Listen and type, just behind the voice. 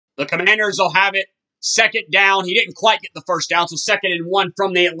The Commanders will have it second down. He didn't quite get the first down, so 2nd and 1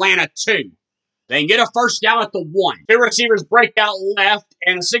 from the Atlanta 2. They can get a first down at the 1. 2 receivers break out left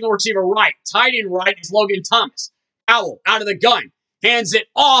and a single receiver right. Tight end right is Logan Thomas. Howell out of the gun. Hands it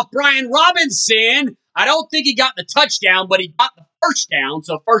off. Brian Robinson. I don't think he got the touchdown, but he got the first down,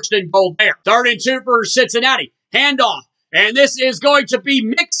 so 1st and goal there. 3rd and 2 for Cincinnati. Handoff. And this is going to be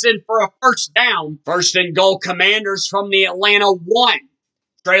Mixon for a first down. 1st and goal, Commanders from the Atlanta 1.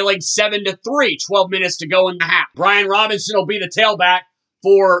 Trailing 7-3. 12 minutes to go in the half. Brian Robinson will be the tailback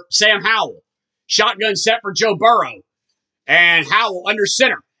for Sam Howell. Shotgun set for Joe Burrow. And Howell under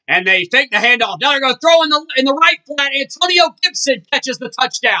center. And they fake the handoff. Now they're going to throw in the right flat. Antonio Gibson catches the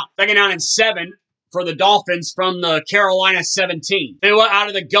touchdown. 2nd down and 7 for the Dolphins from the Carolina 17. Tua out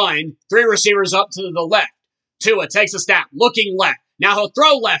of the gun. 3 receivers up to the left. Tua takes a snap. Looking left. Now he'll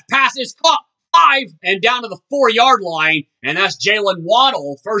throw left. Pass is caught. 5 and down to the 4-yard line. And that's Jalen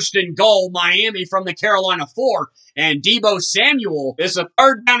Waddle. 1st and goal, Miami from the Carolina 4. And Deebo Samuel is a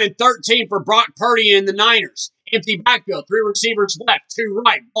 3rd down and 13 for Brock Purdy and the Niners. Empty backfield. 3 receivers left. 2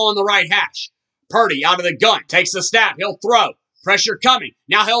 right. Ball on the right hash. Purdy out of the gun. Takes the snap. He'll throw. Pressure coming.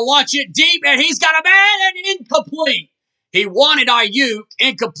 Now he'll launch it deep, and he's got a man and incomplete. He wanted Ayuk.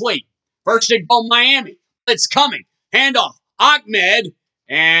 Incomplete. 1st and goal, Miami. It's coming. Handoff. Ahmed.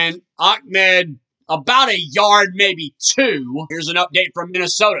 And Ahmed about a yard, maybe 2. Here's an update from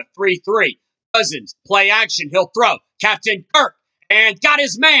Minnesota. 3-3. Cousins. Play action. He'll throw. Captain Kirk. And got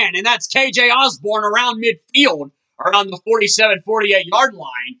his man. And that's KJ Osborne around midfield. Around the 47-48-yard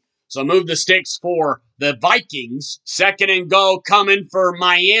line. So move the sticks for the Vikings. 2nd and goal coming for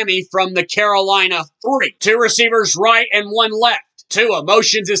Miami from the Carolina 3. 2 receivers right and 1 left. Tua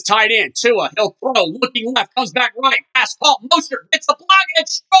motions his tight end. Tua, he'll throw. Looking left. Comes back right. Pass caught. Mostert gets a block and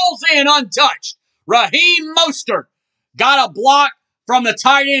strolls in untouched. Raheem Mostert got a block from the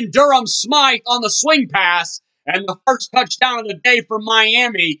tight end Durham Smythe on the swing pass. And the first touchdown of the day for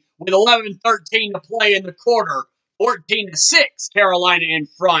Miami with 11:13 to play in the quarter. 14-6, Carolina in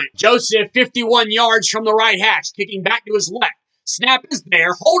front. Joseph, 51 yards from the right hash, kicking back to his left. Snap is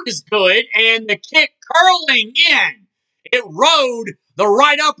there, hold is good, and the kick curling in. It rode the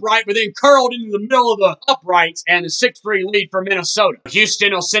right upright, but then curled into the middle of the uprights, and a 6-3 lead for Minnesota.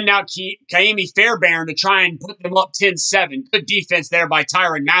 Houston will send out Kaimi Fairbairn to try and put them up 10-7. Good defense there by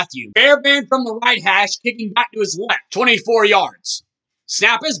Tyrann Mathieu. Fairbairn from the right hash, kicking back to his left. 24 yards.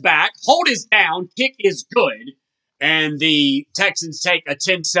 Snap is back, hold is down, kick is good. And the Texans take a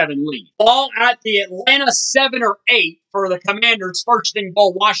 10-7 lead. Ball at the Atlanta 7 or 8 for the Commanders. 1st and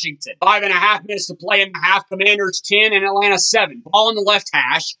goal, Washington. 5.5 minutes to play in the half. Commanders 10 and Atlanta 7. Ball on the left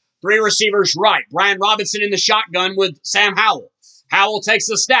hash. 3 receivers right. Brian Robinson in the shotgun with Sam Howell. Howell takes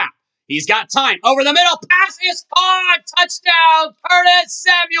the snap. He's got time. Over the middle. Pass is caught. Touchdown, Curtis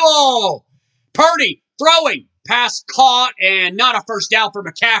Samuel. Purdy throwing. Pass caught and not a first down for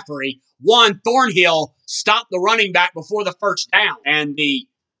McCaffrey. Juan Thornhill stopped the running back before the first down. And the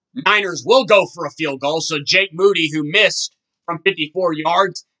Niners will go for a field goal. So Jake Moody, who missed from 54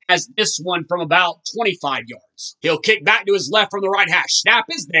 yards, has this one from about 25 yards. He'll kick back to his left from the right hash. Snap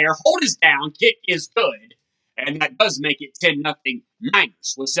is there. Hold is down. Kick is good. And that does make it 10-0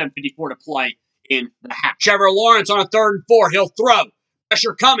 Niners with 7:54 to play in the half. Trevor Lawrence on a 3rd and 4. He'll throw.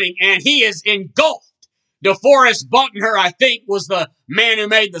 Pressure coming, and he is engulfed. DeForest Buckner, I think, was the man who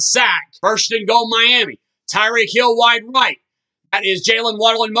made the sack. 1st and goal, Miami. Tyreek Hill wide right. That is Jalen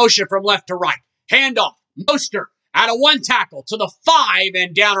Waddle in motion from left to right. Handoff. Mostert out of 1 tackle to the 5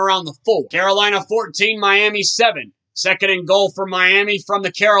 and down around the 4. Carolina 14, Miami 7. 2nd and goal for Miami from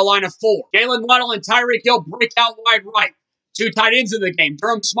the Carolina 4. Jalen Waddle and Tyreek Hill break out wide right. 2 tight ends in the game.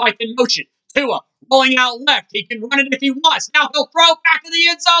 Durham Smythe in motion. Tua rolling out left. He can run it if he wants. Now he'll throw back to the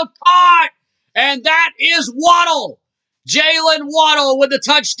end zone. Caught! And that is Waddle. Jalen Waddle with the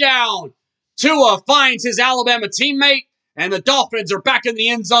touchdown. Tua finds his Alabama teammate, and the Dolphins are back in the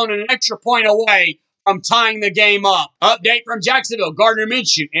end zone and an extra point away from tying the game up. Update from Jacksonville. Gardner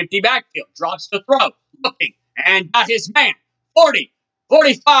Minshew, empty backfield, drops to throw, looking, and got his man. 40,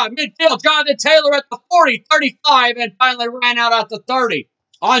 45, midfield, Jonathan Taylor at the 40, 35, and finally ran out at the 30.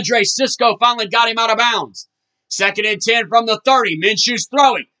 Andre Cisco finally got him out of bounds. 2nd and 10 from the 30. Minshew's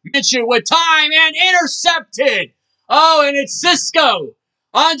throwing. Minshew with time and intercepted. Oh, and it's Cisco.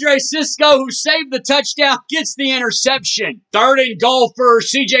 Andre Cisco, who saved the touchdown, gets the interception. 3rd and goal for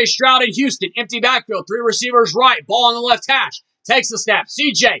C.J. Stroud in Houston. Empty backfield. 3 receivers right. Ball on the left hash. Takes the snap.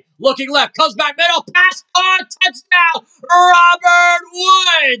 C.J. looking left. Comes back middle. Pass on. Touchdown. Robert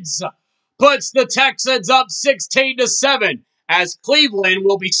Woods puts the Texans up 16-7 as Cleveland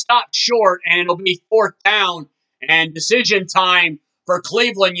will be stopped short and it'll be 4th down and decision time for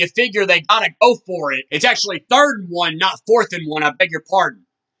Cleveland. You figure they got to go for it. It's actually 3rd and 1, not 4th and 1. I beg your pardon.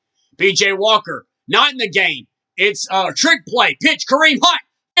 P.J. Walker, not in the game. It's a trick play. Pitch, Kareem Hunt.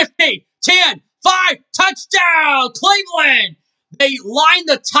 15, 10, 5, touchdown, Cleveland. They lined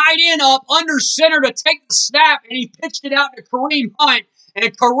the tight end up under center to take the snap, and he pitched it out to Kareem Hunt,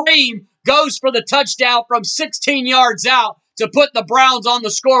 and Kareem goes for the touchdown from 16 yards out to put the Browns on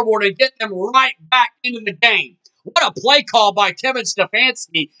the scoreboard and get them right back into the game. What a play call by Kevin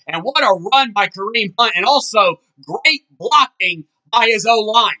Stefanski, and what a run by Kareem Hunt, and also great blocking by his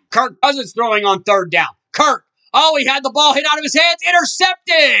O-line. Kirk Cousins throwing on 3rd down. Kirk, he had the ball hit out of his hands,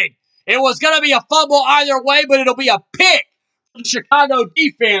 intercepted. It was going to be a fumble either way, but it'll be a pick for the Chicago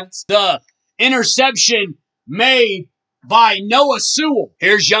defense. The interception made by Noah Sewell.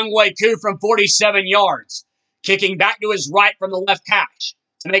 Here's Younghoe Koo from 47 yards. Kicking back to his right from the left hash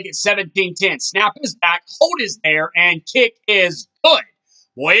to make it 17-10. Snap is back, hold is there, and kick is good.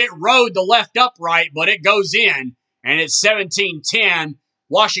 Boy, it rode the left upright, but it goes in, and it's 17-10.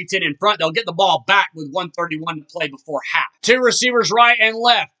 Washington in front. They'll get the ball back with 1:31 to play before half. 2 receivers right and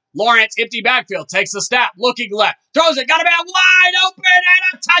left. Lawrence, empty backfield, takes the snap, looking left, throws it, got a man wide open, and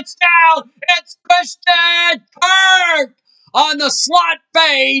a touchdown! It's Christian Kirk on the slot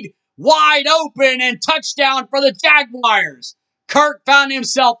fade, wide open, and touchdown for the Jaguars. Kirk found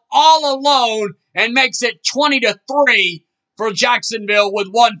himself all alone and makes it 20-3 for Jacksonville with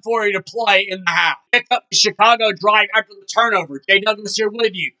 1:40 to play in the half. Pick up the Chicago drive after the turnover. Jay Douglas here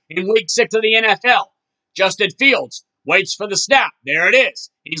with you in Week 6 of the NFL. Justin Fields waits for the snap. There it is.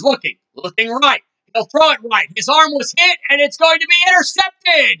 He's looking right. He'll throw it right. His arm was hit, and it's going to be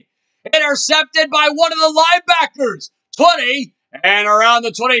intercepted. Intercepted by one of the linebackers. 20, and around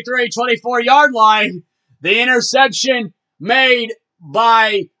the 23, 24-yard line. The interception made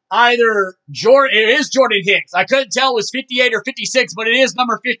by either Jordan. It is Jordan Hicks. I couldn't tell it was 58 or 56, but it is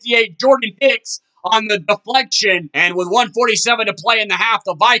number 58, Jordan Hicks, on the deflection. And with 1:47 to play in the half,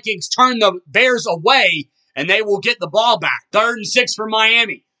 the Vikings turn the Bears away, and they will get the ball back. 3rd and 6 for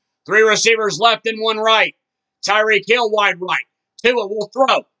Miami. 3 receivers left and 1 right. Tyreek Hill wide right. Tua will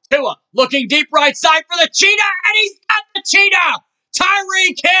throw. Tua looking deep right side for the Cheetah, and he's got the Cheetah!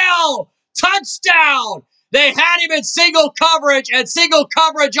 Tyreek Hill! Touchdown! They had him in single coverage, and single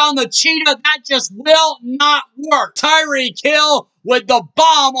coverage on the Cheetah, that just will not work. Tyreek Hill with the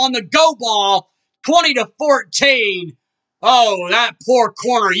bomb on the go ball, 20-14. Oh, that poor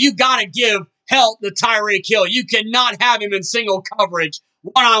corner. You got to give help to Tyreek Hill. You cannot have him in single coverage,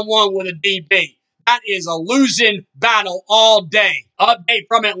 one-on-one with a DB. That is a losing battle all day. Update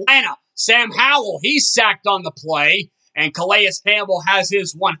from Atlanta. Sam Howell, he's sacked on the play, and Calais Campbell has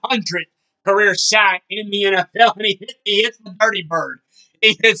his 100th career sack in the NFL, and he hits the Dirty Bird.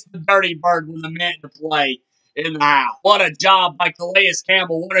 He hits the Dirty Bird with a minute to play in the half. What a job by Calais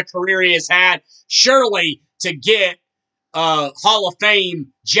Campbell. What a career he has had. Surely to get a Hall of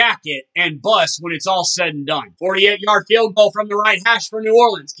Fame jacket and bust when it's all said and done. 48-yard field goal from the right hash for New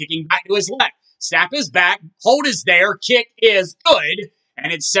Orleans. Kicking back to his left. Snap is back. Hold is there. Kick is good.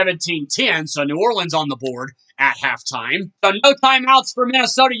 And it's 17-10, so New Orleans on the board at halftime. So no timeouts for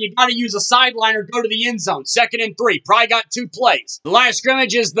Minnesota. You got to use a sideline or go to the end zone. 2nd and 3. Probably got 2 plays. The line of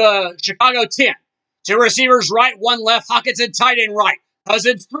scrimmage is the Chicago 10. 2 receivers right, 1 left. Hockenson tight end right.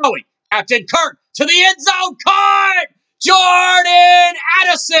 Cousins throwing. Captain Kirk to the end zone. Caught! Jordan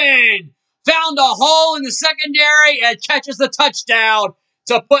Addison found a hole in the secondary and catches the touchdown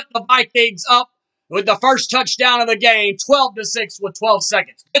to put the Vikings up with the first touchdown of the game, 12-6 with 12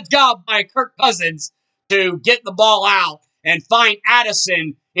 seconds. Good job by Kirk Cousins to get the ball out and find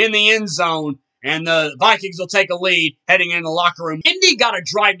Addison in the end zone, and the Vikings will take a lead heading in the locker room. Indy got a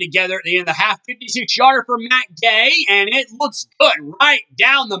drive together at the end of the half, 56-yarder for Matt Gay, and it looks good right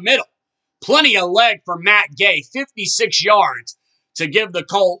down the middle. Plenty of leg for Matt Gay, 56 yards to give the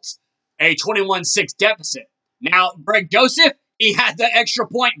Colts a 21-6 deficit. Now, Greg Joseph, he had the extra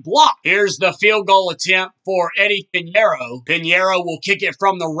point block. Here's the field goal attempt for Eddie Pinheiro. Pinheiro will kick it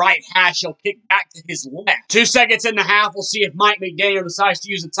from the right hash. He'll kick back to his left. 2 seconds in the half. We'll see if Mike McDaniel decides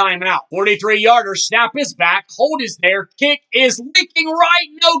to use a timeout. 43-yarder. Snap is back. Hold is there. Kick is leaking right.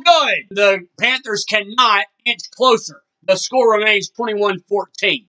 No good. The Panthers cannot inch closer. The score remains 21-14.